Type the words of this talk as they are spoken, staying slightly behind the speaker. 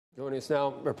Joining us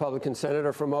now, Republican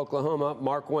Senator from Oklahoma,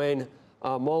 Markwayne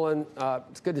Mullin.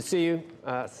 It's good to see you,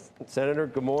 Senator.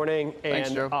 Good morning.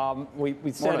 Thanks, Joe.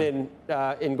 We said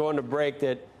in going to break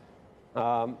that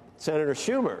Senator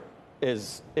Schumer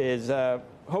is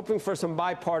hoping for some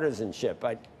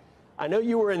bipartisanship. I know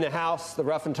you were in the House, the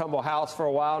rough and tumble House, for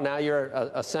a while. Now you're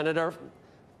a senator,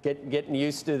 getting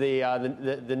used to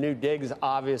the new digs,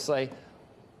 obviously.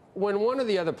 When one or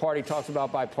the other party talks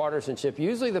about bipartisanship,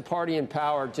 usually the party in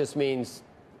power just means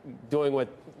doing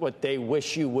what they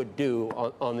wish you would do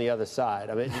on the other side.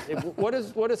 I mean, what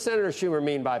does Senator Schumer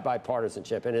mean by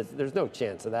bipartisanship? And there's no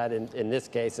chance of that in this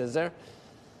case, is there?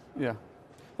 Yeah.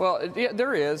 Well, yeah,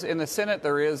 there is. In the Senate,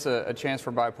 there is a chance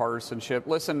for bipartisanship.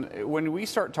 Listen, when we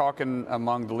start talking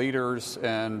among the leaders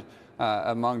and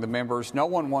among the members, no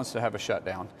one wants to have a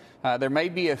shutdown. There may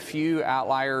be a few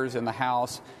outliers in the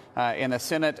House. In the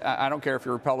Senate, I don't care if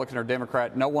you're Republican or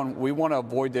Democrat, we want to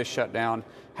avoid this shutdown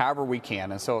however we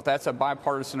can. And so if that's a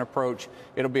bipartisan approach,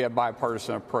 it'll be a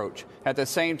bipartisan approach. At the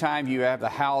same time, you have the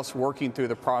House working through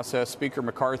the process. Speaker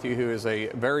McCarthy, who is a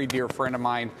very dear friend of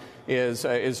mine, is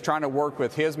trying to work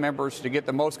with his members to get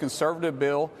the most conservative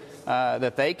bill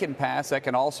that they can pass, that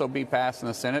can also be passed in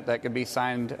the Senate, that can be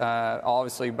signed,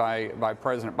 obviously, by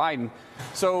President Biden.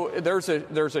 So there's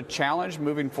a challenge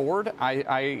moving forward.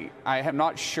 I am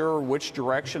not sure which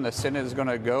direction the Senate is going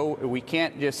to go. We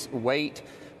can't just wait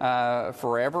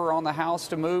forever on the House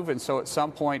to move. And so at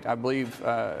some point, I believe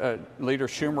Leader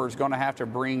Schumer is going to have to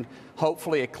bring,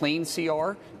 hopefully, a clean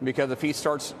CR, because if he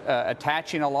starts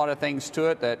attaching a lot of things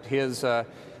to it that his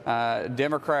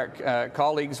Democrat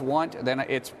colleagues want, then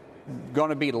it's going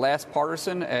to be less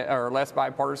partisan, or less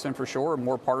bipartisan for sure, and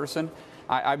more partisan.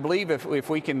 I believe if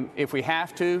we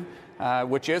have to,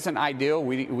 which isn't ideal,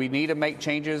 we need to make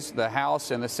changes. The House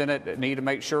and the Senate need to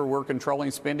make sure we're controlling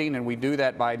spending, and we do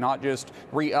that by not just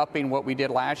re-upping what we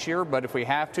did last year, but if we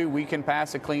have to, we can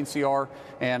pass a clean CR,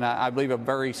 and I believe a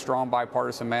very strong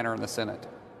bipartisan manner in the Senate.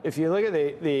 If you look at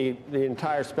the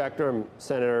entire spectrum,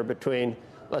 Senator, between,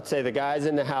 let's say, the guys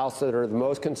in the House that are the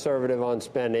most conservative on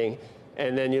spending,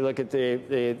 and then you look at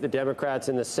the Democrats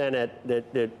in the Senate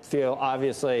that feel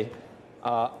obviously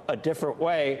a different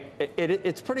way,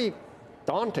 it's pretty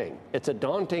daunting. It's a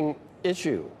daunting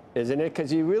issue, isn't it?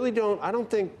 Because you really I don't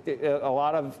think a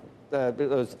lot of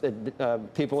those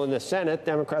people in the Senate,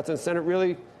 Democrats in the Senate,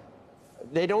 really,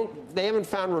 they haven't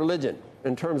found religion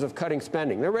in terms of cutting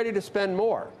spending. They're ready to spend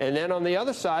more. And then on the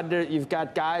other side, you've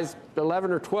got guys,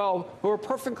 11 or 12, who are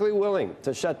perfectly willing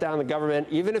to shut down the government,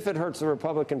 even if it hurts the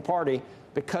Republican Party,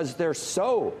 because they're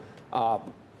so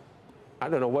I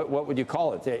don't know, what would you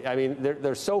call it? I mean,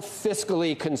 they're so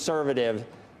fiscally conservative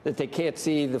that they can't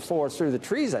see the forest through the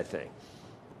trees, I think.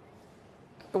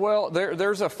 Well,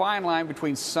 there's a fine line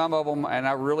between some of them, and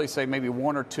I really say maybe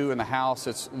one or two in the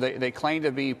House. They claim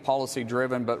to be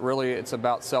policy-driven, but really it's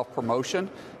about self-promotion.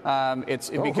 Because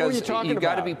you've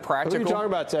got to be practical. Who are you talking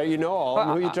about, sir? You know all of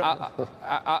them. Who are you talking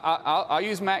about? I'll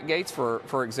use Matt Gaetz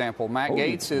for example. Matt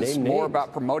Gaetz is more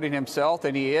about promoting himself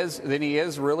than he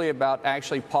is really about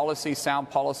actually sound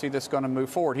policy that's going to move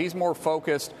forward. He's more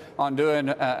focused on doing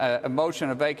a motion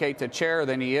to vacate the chair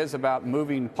than he is about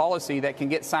moving policy that can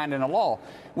get signed into law.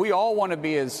 We all want to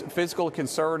be as fiscal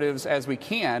conservatives as we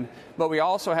can, but we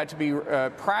also have to be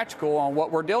practical on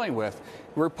what we're dealing with.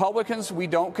 Republicans, we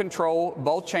don't control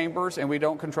both chambers and we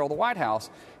don't control the White House.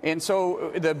 And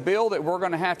so the bill that we're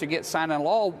going to have to get signed into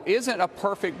law isn't a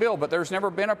perfect bill, but there's never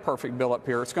been a perfect bill up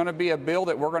here. It's going to be a bill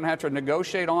that we're going to have to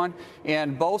negotiate on,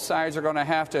 and both sides are going to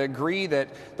have to agree that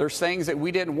there's things that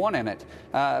we didn't want in it.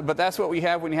 But that's what we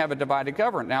have when you have a divided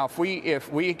government. Now,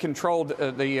 if we controlled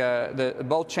the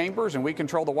both chambers and we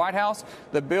control the White House,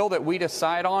 the bill that we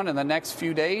decide on in the next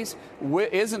few days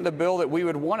isn't the bill that we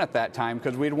would want at that time,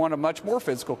 because we'd want a much more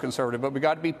fiscal conservative. But we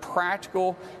got to be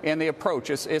practical in the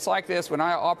approach. It's like this. When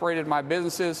I operated my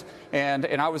businesses and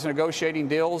I was negotiating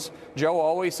deals, Joe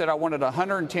always said I wanted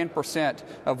 110%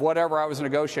 of whatever I was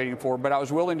negotiating for, but I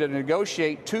was willing to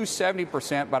negotiate to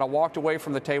 70%, but I walked away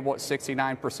from the table at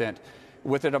 69%.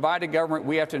 With a divided government,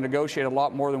 we have to negotiate a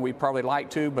lot more than we probably like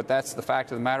to, but that's the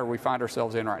fact of the matter we find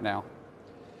ourselves in right now.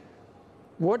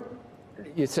 What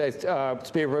you say,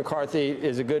 Speaker McCarthy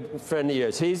is a good friend of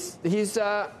yours. He's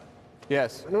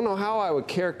yes. I don't know how I would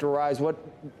characterize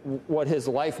what his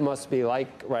life must be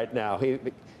like right now.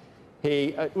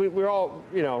 We're all,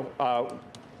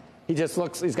 he just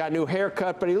looks, he's got a new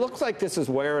haircut, but he looks like this is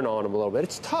wearing on him a little bit.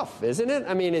 It's tough, isn't it?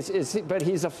 I mean, but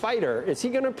he's a fighter. Is he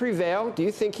going to prevail? Do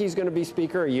you think he's going to be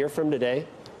Speaker a year from today?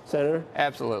 Senator?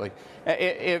 Absolutely.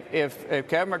 If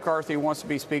Kevin McCarthy wants to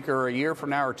be Speaker a year from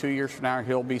now or 2 years from now,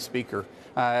 he'll be Speaker.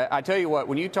 I tell you what,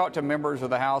 when you talk to members of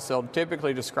the House, they'll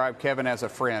typically describe Kevin as a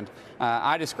friend.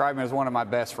 I describe him as one of my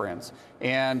best friends.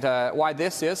 And why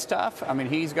this is tough, I mean,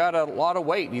 he's got a lot of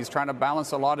weight. He's trying to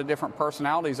balance a lot of different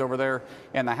personalities over there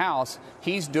in the House.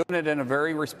 He's doing it in a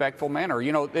very respectful manner.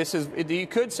 You know, you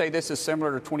could say this is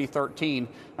similar to 2013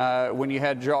 when you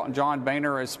had John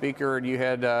Boehner as Speaker and you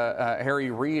had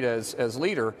Harry Reid as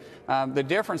leader. The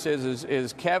difference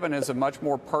is Kevin is a much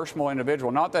more personal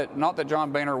individual. Not that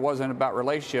John Boehner wasn't about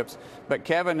relationships, but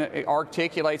Kevin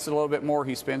articulates it a little bit more.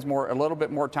 He spends a little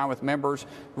bit more time with members,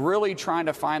 really trying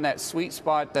to find that sweet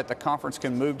spot that the conference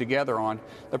can move together on.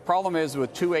 The problem is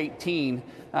with 218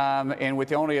 and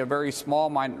with only a very small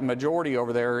majority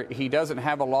over there, he doesn't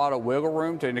have a lot of wiggle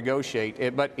room to negotiate.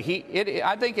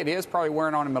 I think it is probably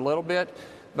wearing on him a little bit.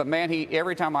 But man,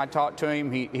 every time I talk to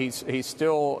him, he's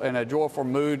still in a joyful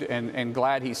mood and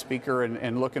glad he's Speaker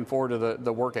and looking forward to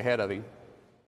the work ahead of him.